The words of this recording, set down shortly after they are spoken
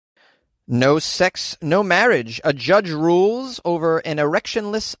No sex, no marriage. A judge rules over an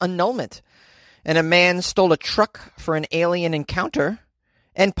erectionless annulment. And a man stole a truck for an alien encounter.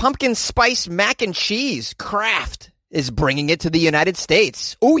 And pumpkin spice mac and cheese, Kraft, is bringing it to the United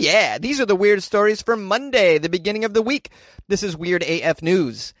States. Oh yeah, these are the weird stories for Monday, the beginning of the week. This is Weird AF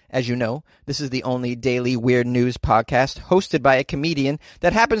News. As you know, this is the only daily weird news podcast hosted by a comedian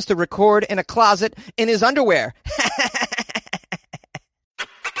that happens to record in a closet in his underwear.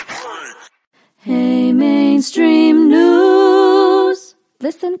 Hey, mainstream news.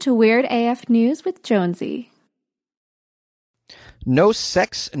 Listen to Weird AF News with Jonesy. No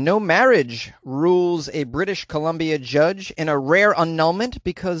sex, no marriage, rules a British Columbia judge in a rare annulment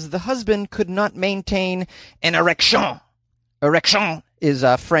because the husband could not maintain an erection. Erection is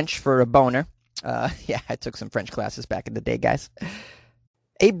French for a boner. Yeah, I took some French classes back in the day, guys.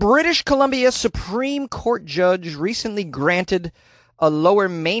 A British Columbia Supreme Court judge recently granted a Lower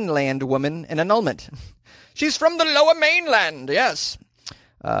Mainland woman an annulment. She's from the Lower Mainland, yes.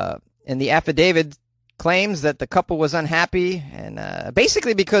 And the affidavit claims that the couple was unhappy, and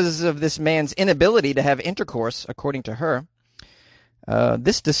basically because of this man's inability to have intercourse, according to her.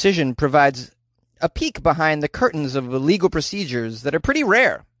 This decision provides a peek behind the curtains of the legal procedures that are pretty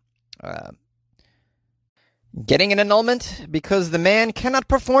rare. Getting an annulment because the man cannot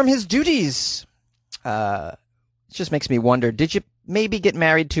perform his duties. It just makes me wonder, did you maybe get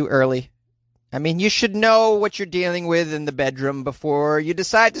married too early? I mean, you should know what you're dealing with in the bedroom before you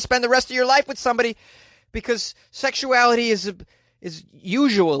decide to spend the rest of your life with somebody, because sexuality is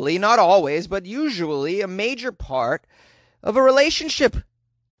usually, not always, but usually a major part of a relationship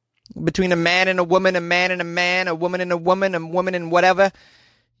between a man and a woman, a man and a man, a woman and a woman and whatever.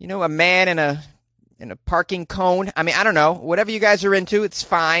 You know, a man and a parking cone. I mean, I don't know. Whatever you guys are into, it's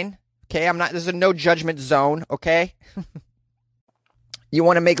fine. Okay, there's a no judgment zone, okay? You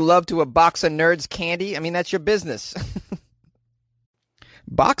want to make love to a box of Nerds candy? I mean, that's your business.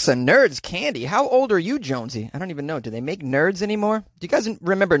 Box of Nerds candy? How old are you, Jonesy? I don't even know. Do they make Nerds anymore? Do you guys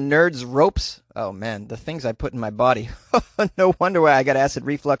remember Nerds ropes? Oh, man, the things I put in my body. No wonder why I got acid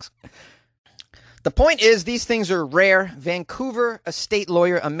reflux. The point is, these things are rare. Vancouver estate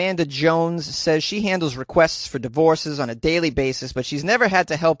lawyer Amanda Jones says she handles requests for divorces on a daily basis, but she's never had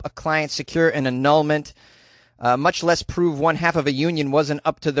to help a client secure an annulment, much less prove one half of a union wasn't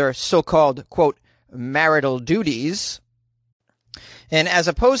up to their so-called, quote, marital duties. And as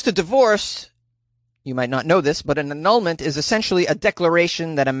opposed to divorce, you might not know this, but an annulment is essentially a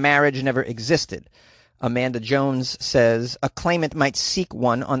declaration that a marriage never existed. Amanda Jones says a claimant might seek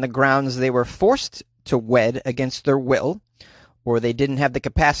one on the grounds they were forced to wed against their will, or they didn't have the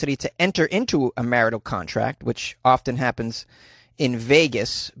capacity to enter into a marital contract, which often happens in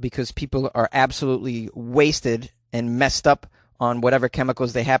Vegas because people are absolutely wasted and messed up on whatever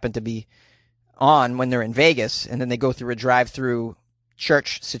chemicals they happen to be on when they're in Vegas, and then they go through a drive-through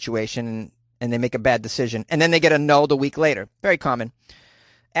church situation and they make a bad decision, and then they get annulled a week later. Very common.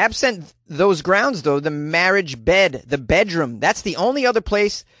 Absent those grounds, though, the marriage bed, the bedroom, that's the only other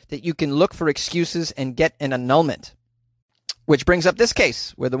place that you can look for excuses and get an annulment. Which brings up this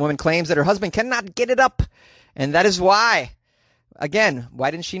case where the woman claims that her husband cannot get it up, and that is why. Again,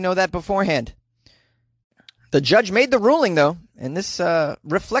 why didn't she know that beforehand? The judge made the ruling, though, and this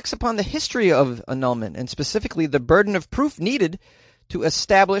reflects upon the history of annulment, and specifically the burden of proof needed to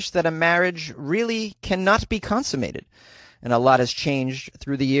establish that a marriage really cannot be consummated. And a lot has changed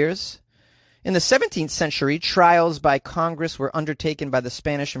through the years. In the 17th century, trials by Congress were undertaken by the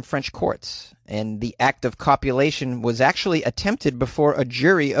Spanish and French courts, and the act of copulation was actually attempted before a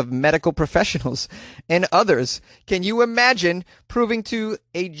jury of medical professionals and others. Can you imagine proving to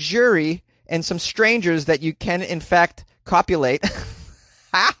a jury and some strangers that you can, in fact, copulate?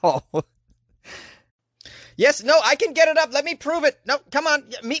 How? Yes, no, I can get it up. Let me prove it. No, come on.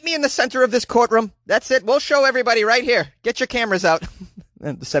 Meet me in the center of this courtroom. That's it. We'll show everybody right here. Get your cameras out.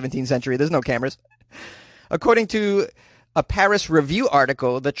 In the 17th century, there's no cameras. According to a Paris Review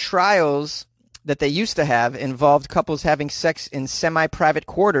article, the trials that they used to have involved couples having sex in semi-private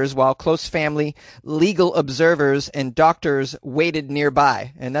quarters while close family, legal observers, and doctors waited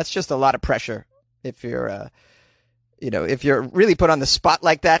nearby. And that's just a lot of pressure if you're, if you're really put on the spot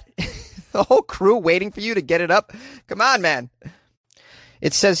like that. The whole crew waiting for you to get it up. Come on, man.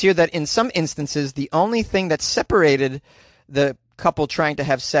 It says here that in some instances, the only thing that separated the couple trying to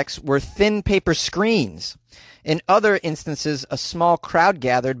have sex were thin paper screens. In other instances, a small crowd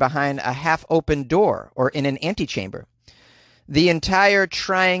gathered behind a half-open door or in an antechamber. The entire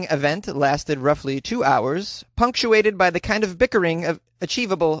trying event lasted roughly 2 hours, punctuated by the kind of bickering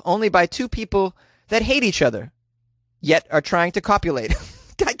achievable only by two people that hate each other, yet are trying to copulate.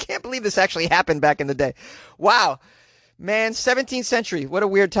 I can't believe believe this actually happened back in the day. Wow. Man, 17th century. What a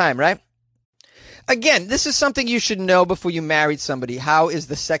weird time, right? Again, this is something you should know before you married somebody. How is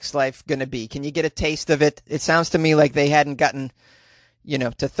the sex life going to be? Can you get a taste of it? It sounds to me like they hadn't gotten,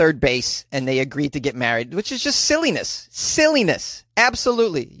 to third base and they agreed to get married, which is just silliness. Silliness.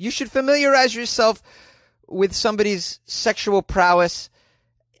 Absolutely. You should familiarize yourself with somebody's sexual prowess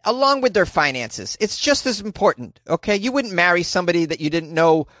along with their finances. It's just as important, okay? You wouldn't marry somebody that you didn't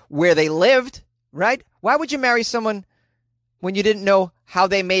know where they lived, right? Why would you marry someone when you didn't know how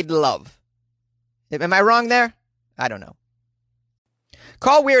they made love? Am I wrong there? I don't know.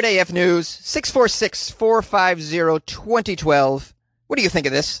 Call Weird AF News, 646-450-2012. What do you think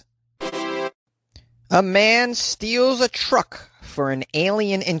of this? A man steals a truck for an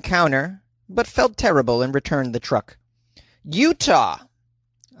alien encounter, but felt terrible and returned the truck. Utah.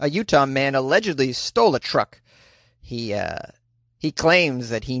 A Utah man allegedly stole a truck. He claims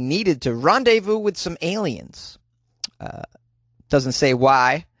that he needed to rendezvous with some aliens. Doesn't say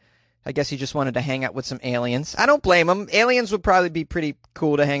why. I guess he just wanted to hang out with some aliens. I don't blame him. Aliens would probably be pretty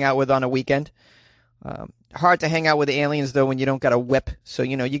cool to hang out with on a weekend. Hard to hang out with aliens, though, when you don't got a whip. So,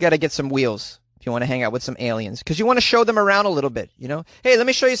 you got to get some wheels if you want to hang out with some aliens. Because you want to show them around a little bit, Hey, let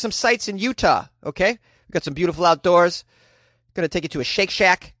me show you some sights in Utah, okay? We've got some beautiful outdoors. Going to take you to a Shake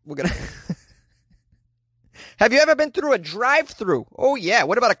Shack. We're going to... Have you ever been through a drive-thru? Oh, yeah.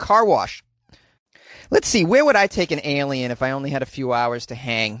 What about a car wash? Let's see, where would I take an alien if I only had a few hours to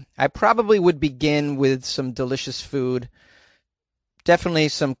hang? I probably would begin with some delicious food. Definitely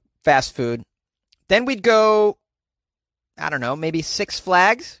some fast food. Then we'd go, I don't know, maybe Six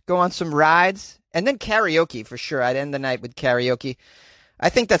Flags, go on some rides, and then karaoke for sure. I'd end the night with karaoke. I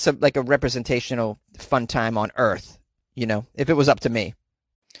think that's like a representational fun time on Earth, if it was up to me.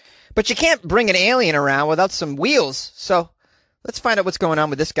 But you can't bring an alien around without some wheels. So let's find out what's going on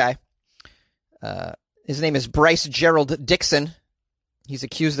with this guy. His name is Bryce Gerald Dixon. He's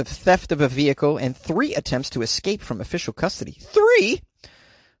accused of theft of a vehicle and 3 attempts to escape from official custody. 3?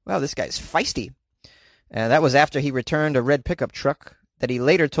 Wow, this guy's feisty. That was after he returned a red pickup truck that he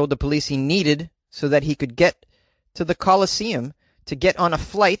later told the police he needed so that he could get to the Coliseum to get on a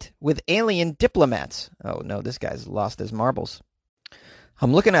flight with alien diplomats. Oh, no, this guy's lost his marbles.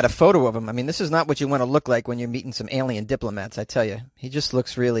 I'm looking at a photo of him. I mean, this is not what you want to look like when you're meeting some alien diplomats, I tell you. He just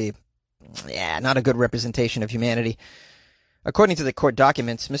looks really... not a good representation of humanity. According to the court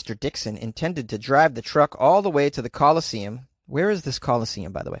documents, Mr. Dixon intended to drive the truck all the way to the Coliseum. Where is this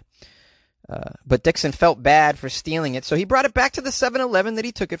Coliseum, by the way? But Dixon felt bad for stealing it, so he brought it back to the 7-Eleven that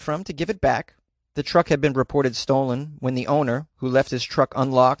he took it from to give it back. The truck had been reported stolen when the owner, who left his truck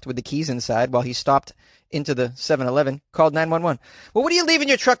unlocked with the keys inside while he stopped into the 7-Eleven, called 911. Well, what are you leaving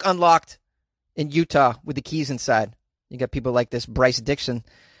your truck unlocked in Utah with the keys inside? You got people like this Bryce Dixon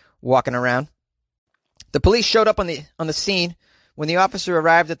walking around. The police showed up on the scene. When the officer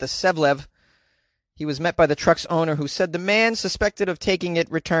arrived at the Sevlev, he was met by the truck's owner, who said the man suspected of taking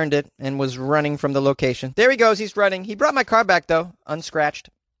it returned it and was running from the location. There he goes. He's running. He brought my car back, though, unscratched.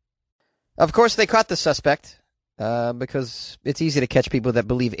 Of course, they caught the suspect because it's easy to catch people that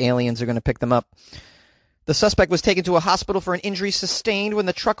believe aliens are going to pick them up. The suspect was taken to a hospital for an injury sustained when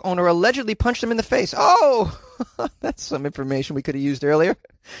the truck owner allegedly punched him in the face. Oh, that's some information we could have used earlier.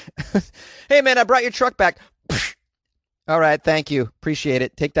 Hey, man, I brought your truck back. All right, thank you. Appreciate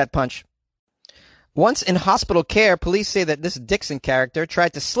it. Take that punch. Once in hospital care, police say that this Dixon character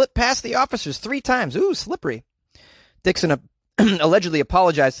tried to slip past the officers 3 times. Ooh, slippery. Dixon allegedly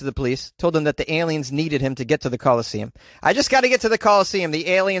apologized to the police, told them that the aliens needed him to get to the Coliseum. I just got to get to the Coliseum. The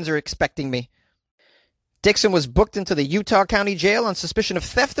aliens are expecting me. Dixon was booked into the Utah County Jail on suspicion of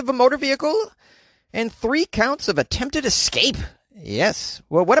theft of a motor vehicle and 3 counts of attempted escape. Yes.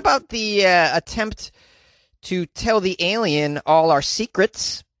 Well, what about the attempt to tell the alien all our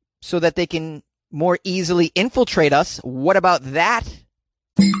secrets so that they can more easily infiltrate us? What about that?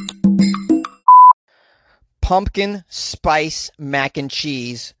 Pumpkin spice mac and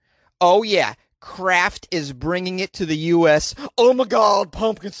cheese. Oh, yeah. Kraft is bringing it to the U.S. Oh, my God,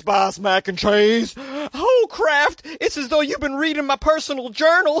 pumpkin spice mac and cheese. Oh, Kraft, it's as though you've been reading my personal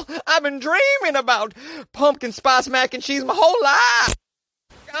journal. I've been dreaming about pumpkin spice mac and cheese my whole life.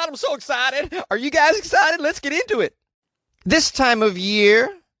 God, I'm so excited. Are you guys excited? Let's get into it. This time of year,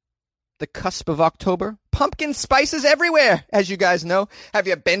 the cusp of October, pumpkin spices everywhere, as you guys know. Have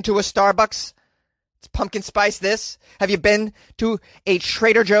you been to a Starbucks? It's pumpkin spice this. Have you been to a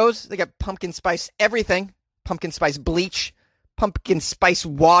Trader Joe's? They got pumpkin spice everything. Pumpkin spice bleach, pumpkin spice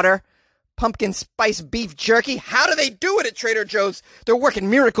water, pumpkin spice beef jerky. How do they do it at Trader Joe's? They're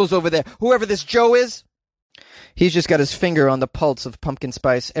working miracles over there, whoever this Joe is. He's just got his finger on the pulse of pumpkin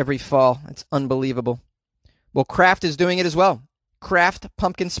spice every fall. It's unbelievable. Well, Kraft is doing it as well. Kraft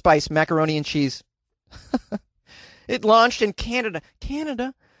pumpkin spice macaroni and cheese. It launched in Canada.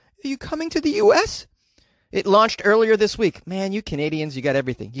 Canada? Are you coming to the U.S.? It launched earlier this week. Man, you Canadians, you got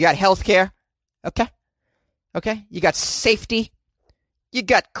everything. You got health care. Okay? You got safety. You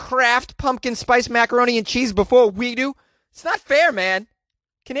got Kraft pumpkin spice macaroni and cheese before we do. It's not fair, man.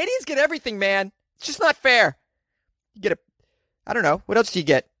 Canadians get everything, man. It's just not fair. You get I don't know. What else do you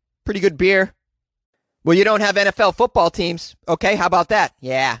get? Pretty good beer. Well, you don't have NFL football teams. Okay, how about that?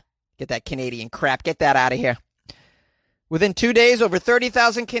 Yeah, get that Canadian crap. Get that out of here. Within 2 days, over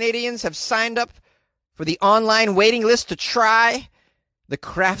 30,000 Canadians have signed up for the online waiting list to try the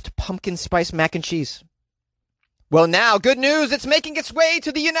Kraft pumpkin spice mac and cheese. Well, now, good news. It's making its way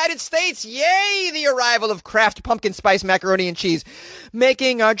to the United States. Yay, the arrival of Kraft pumpkin spice macaroni and cheese.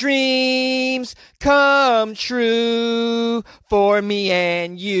 Making our dreams come true for me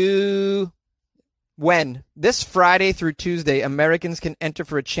and you. When? This Friday through Tuesday, Americans can enter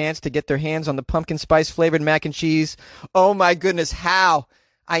for a chance to get their hands on the pumpkin spice flavored mac and cheese. Oh my goodness, how?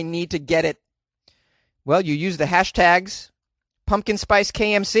 I need to get it. Well, you use the hashtags pumpkin spice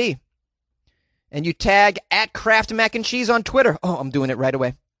KMC. And you tag at Kraft Mac and Cheese on Twitter. Oh, I'm doing it right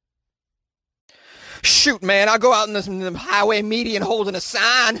away. Shoot, man, I'll go out in the highway median holding a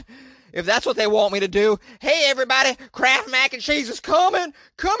sign if that's what they want me to do. Hey, everybody, Kraft Mac and Cheese is coming.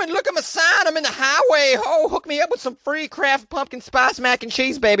 Come and look at my sign. I'm in the highway. Oh, hook me up with some free Kraft pumpkin spice mac and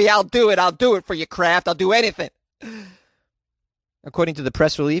cheese, baby. I'll do it. I'll do it for you, Kraft. I'll do anything. According to the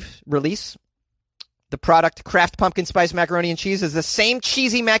press release, the product, Kraft Pumpkin Spice Macaroni and Cheese, is the same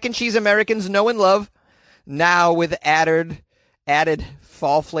cheesy mac and cheese Americans know and love, now with added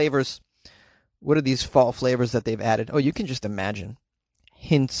fall flavors. What are these fall flavors that they've added? Oh, you can just imagine.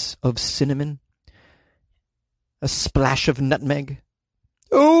 Hints of cinnamon. A splash of nutmeg.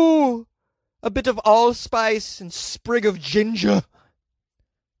 Oh, a bit of allspice and sprig of ginger.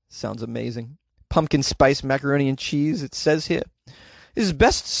 Sounds amazing. Pumpkin spice macaroni and cheese, it says here, is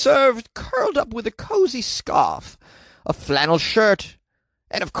best served curled up with a cozy scarf, a flannel shirt,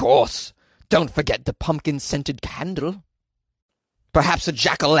 and of course, don't forget the pumpkin-scented candle. Perhaps a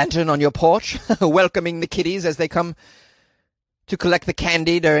jack-o'-lantern on your porch, welcoming the kiddies as they come to collect the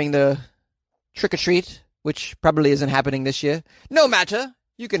candy during the trick-or-treat, which probably isn't happening this year. No matter,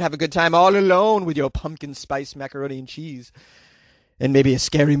 you can have a good time all alone with your pumpkin spice macaroni and cheese, and maybe a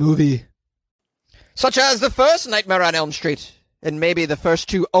scary movie, such as the first Nightmare on Elm Street. And maybe the first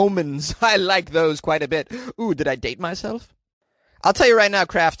two Omens. I like those quite a bit. Ooh, did I date myself? I'll tell you right now,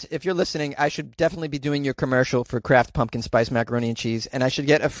 Kraft, if you're listening, I should definitely be doing your commercial for Kraft Pumpkin Spice Macaroni and Cheese. And I should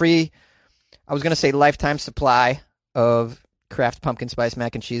get a free, I was going to say lifetime supply of Kraft Pumpkin Spice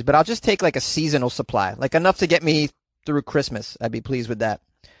Mac and Cheese. But I'll just take like a seasonal supply. Like enough to get me through Christmas. I'd be pleased with that.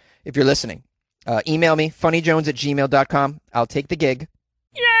 If you're listening, email me, funnyjones@gmail.com. I'll take the gig.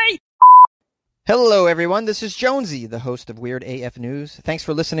 Yay! Hello, everyone. This is Jonesy, the host of Weird AF News. Thanks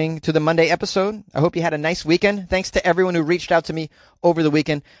for listening to the Monday episode. I hope you had a nice weekend. Thanks to everyone who reached out to me over the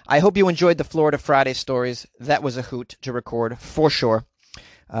weekend. I hope you enjoyed the Florida Friday stories. That was a hoot to record, for sure.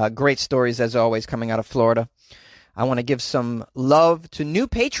 Great stories, as always, coming out of Florida. I want to give some love to new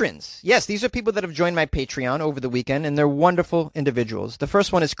patrons. Yes, these are people that have joined my Patreon over the weekend, and they're wonderful individuals. The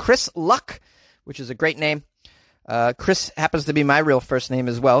first one is Chris Luck, which is a great name. Chris happens to be my real first name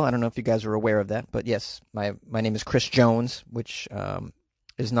as well. I don't know if you guys are aware of that, but yes, my name is Chris Jones, which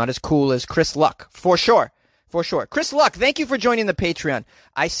is not as cool as Chris Luck, for sure. For sure. Chris Luck, thank you for joining the Patreon.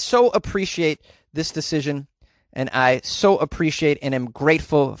 I so appreciate this decision, and I so appreciate and am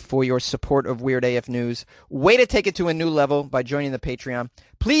grateful for your support of Weird AF News. Way to take it to a new level by joining the Patreon.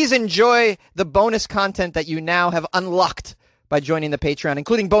 Please enjoy the bonus content that you now have unlocked by joining the Patreon,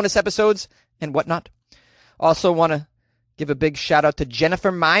 including bonus episodes and whatnot. Also want to give a big shout out to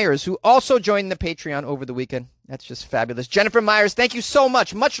Jennifer Myers, who also joined the Patreon over the weekend. That's just fabulous. Jennifer Myers, thank you so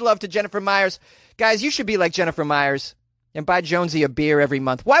much. Much love to Jennifer Myers. Guys, you should be like Jennifer Myers and buy Jonesy a beer every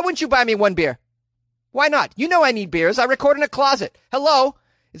month. Why wouldn't you buy me one beer? Why not? You know I need beers. I record in a closet. Hello?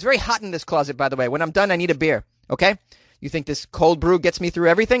 It's very hot in this closet, by the way. When I'm done, I need a beer. Okay? You think this cold brew gets me through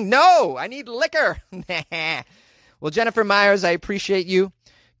everything? No! I need liquor. Well, Jennifer Myers, I appreciate you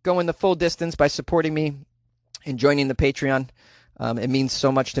going the full distance by supporting me and joining the Patreon. It means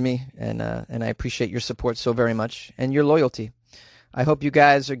so much to me, and I appreciate your support so very much and your loyalty. I hope you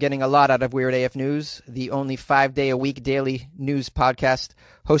guys are getting a lot out of Weird AF News, the only 5-day-a-week daily news podcast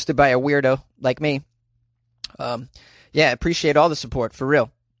hosted by a weirdo like me. Yeah, appreciate all the support, for real.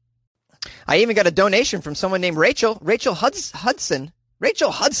 I even got a donation from someone named Rachel. Rachel Hudson.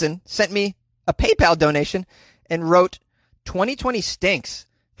 Rachel Hudson sent me a PayPal donation and wrote, 2020 stinks.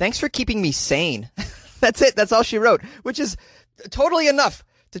 Thanks for keeping me sane. That's it. That's all she wrote, which is totally enough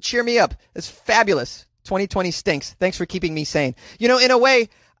to cheer me up. It's fabulous. 2020 stinks. Thanks for keeping me sane. You know, in a way,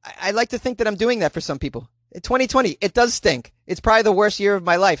 I like to think that I'm doing that for some people. 2020, it does stink. It's probably the worst year of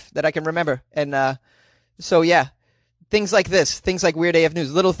my life that I can remember. And so, yeah, things like this, things like Weird AF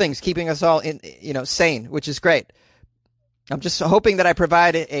News, little things keeping us all sane, which is great. I'm just hoping that I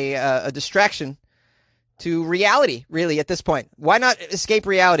provide a distraction to reality, really, at this point. Why not escape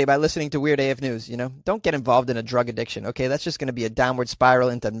reality by listening to Weird AF News, you know? Don't get involved in a drug addiction, okay? That's just going to be a downward spiral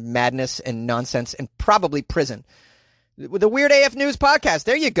into madness and nonsense and probably prison. With the Weird AF News podcast,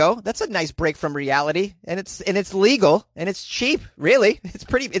 there you go. That's a nice break from reality, and it's legal, and it's cheap, really.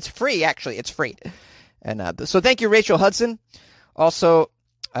 It's free, actually. It's free. And so thank you, Rachel Hudson. Also,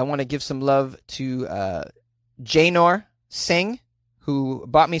 I want to give some love to Janor Singh, who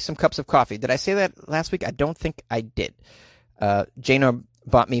bought me some cups of coffee. Did I say that last week? I don't think I did. Janor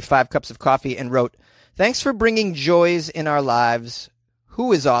bought me 5 cups of coffee and wrote, thanks for bringing joys in our lives.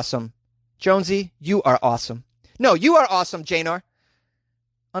 Who is awesome? Jonesy, you are awesome. No, you are awesome, Janor.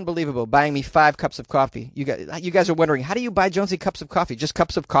 Unbelievable. Buying me 5 cups of coffee. You guys are wondering, how do you buy Jonesy cups of coffee? Just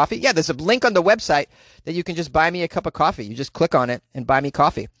cups of coffee? Yeah, there's a link on the website that you can just buy me a cup of coffee. You just click on it and buy me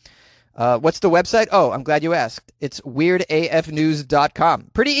coffee. What's the website? Oh, I'm glad you asked. It's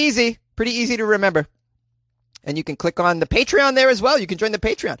weirdafnews.com. Pretty easy to remember. And you can click on the Patreon there as well. You can join the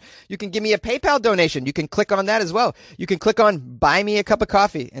Patreon. You can give me a PayPal donation. You can click on that as well. You can click on buy me a cup of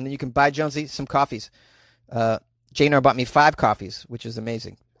coffee, and then you can buy Jonesy some coffees. Janor bought me 5 coffees, which is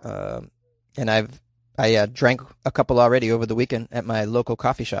amazing. And I drank a couple already over the weekend at my local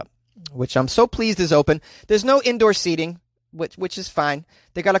coffee shop, which I'm so pleased is open. There's no indoor seating, which is fine.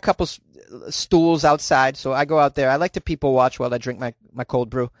 They got a couple stools outside, so I go out there. I like to people watch while I drink my cold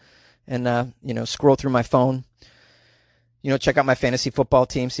brew and, scroll through my phone, check out my fantasy football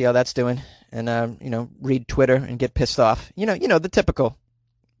team, see how that's doing, and, read Twitter and get pissed off. The typical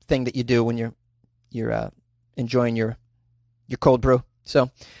thing that you do when you're enjoying your cold brew.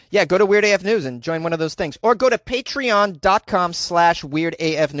 So, yeah, go to Weird AF News and join one of those things. Or go to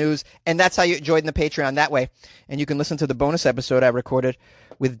patreon.com/WeirdAFnews, and that's how you join the Patreon that way. And you can listen to the bonus episode I recorded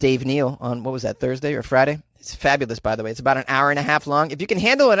with Dave Neal on, what was that, Thursday or Friday? It's fabulous, by the way. It's about an hour and a half long. If you can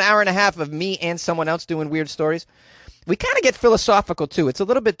handle an hour and a half of me and someone else doing weird stories, we kind of get philosophical, too. It's a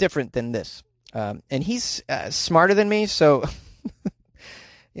little bit different than this. And he's smarter than me, so...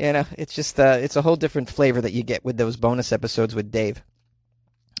 it's just it's a whole different flavor that you get with those bonus episodes with Dave.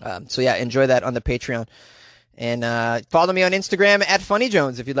 So yeah, enjoy that on the Patreon. And follow me on Instagram at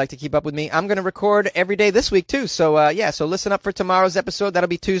FunnyJones if you'd like to keep up with me. I'm going to record every day this week too. So so listen up for tomorrow's episode. That'll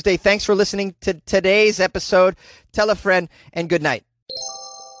be Tuesday. Thanks for listening to today's episode. Tell a friend, and good night.